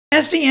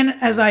SDN,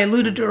 as I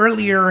alluded to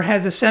earlier,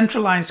 has a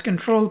centralized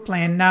control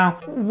plane. Now,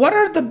 what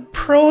are the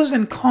pros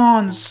and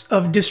cons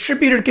of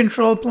distributed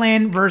control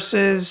plane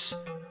versus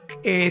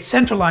a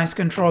centralized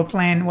control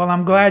plane? Well,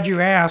 I'm glad you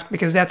asked,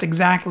 because that's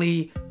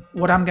exactly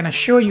what I'm going to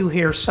show you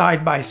here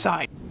side by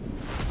side.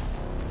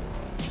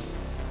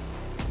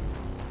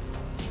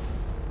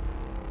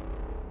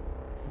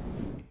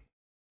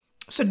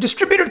 So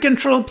distributed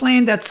control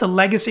plane, that's a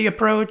legacy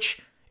approach.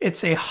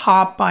 It's a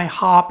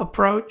hop-by-hop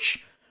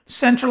approach.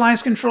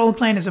 Centralized control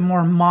plane is a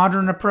more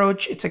modern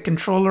approach. It's a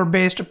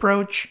controller-based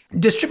approach.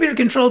 Distributed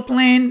control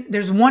plane,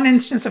 there's one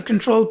instance of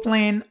control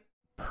plane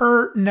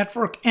per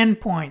network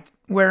endpoint,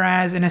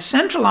 whereas in a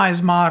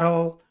centralized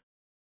model,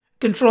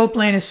 control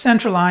plane is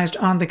centralized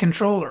on the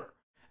controller.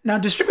 Now,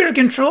 distributed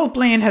control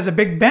plane has a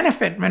big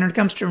benefit when it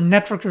comes to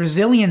network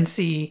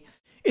resiliency.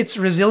 It's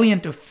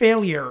resilient to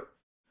failure,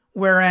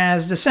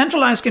 whereas the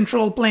centralized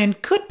control plane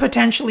could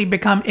potentially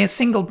become a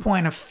single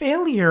point of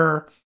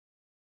failure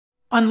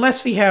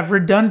unless we have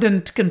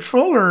redundant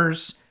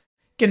controllers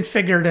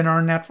configured in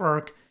our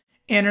network.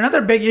 And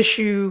another big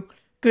issue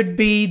could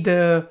be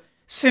the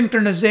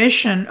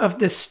synchronization of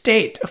the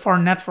state of our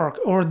network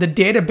or the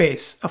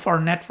database of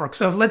our network.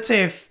 So let's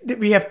say if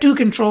we have two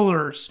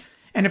controllers,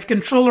 and if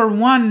controller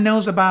 1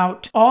 knows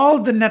about all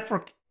the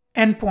network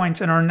endpoints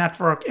in our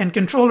network and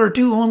controller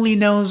 2 only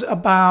knows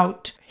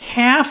about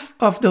half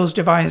of those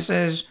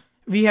devices,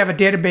 we have a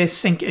database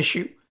sync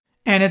issue.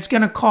 And it's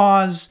going to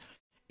cause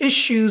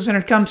issues when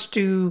it comes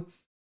to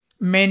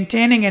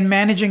maintaining and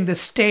managing the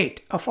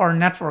state of our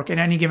network at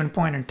any given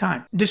point in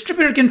time.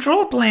 Distributed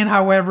control plane,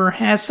 however,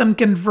 has some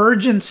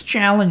convergence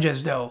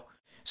challenges though.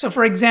 So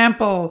for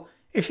example,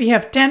 if we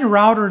have 10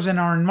 routers in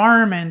our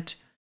environment,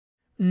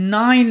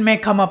 9 may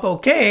come up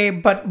okay,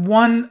 but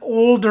one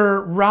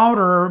older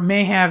router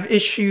may have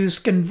issues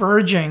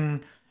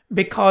converging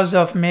because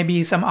of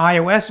maybe some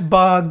iOS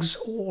bugs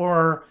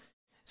or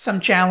some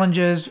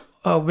challenges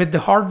with the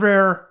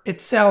hardware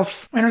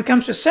itself. When it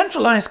comes to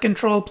centralized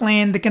control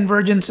plane, the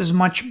convergence is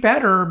much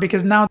better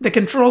because now the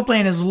control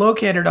plane is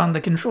located on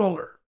the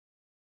controller.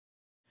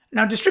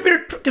 Now,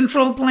 distributed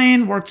control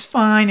plane works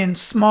fine in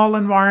small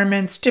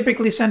environments.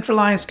 Typically,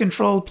 centralized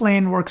control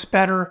plane works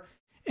better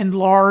in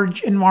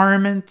large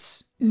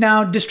environments.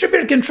 Now,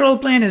 distributed control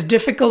plane is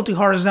difficult to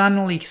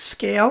horizontally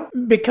scale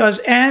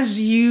because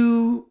as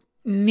you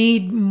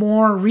need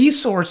more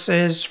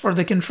resources for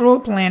the control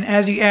plane,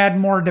 as you add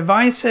more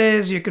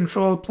devices, your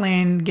control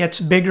plane gets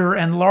bigger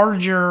and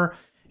larger.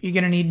 You're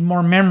going to need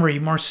more memory,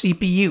 more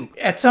CPU.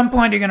 At some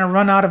point, you're going to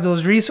run out of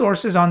those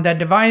resources on that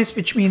device,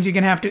 which means you're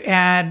going to have to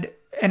add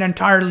an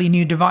entirely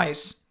new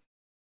device.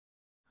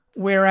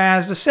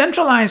 Whereas the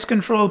centralized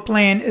control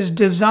plane is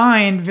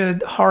designed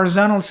with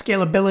horizontal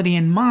scalability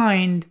in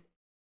mind,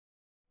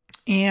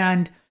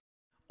 and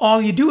all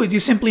you do is you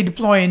simply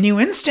deploy a new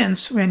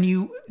instance when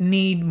you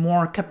need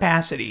more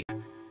capacity.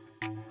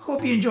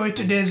 Hope you enjoyed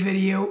today's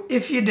video.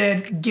 If you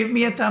did, give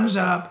me a thumbs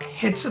up,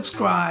 hit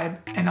subscribe,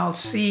 and I'll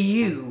see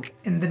you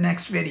in the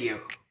next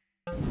video.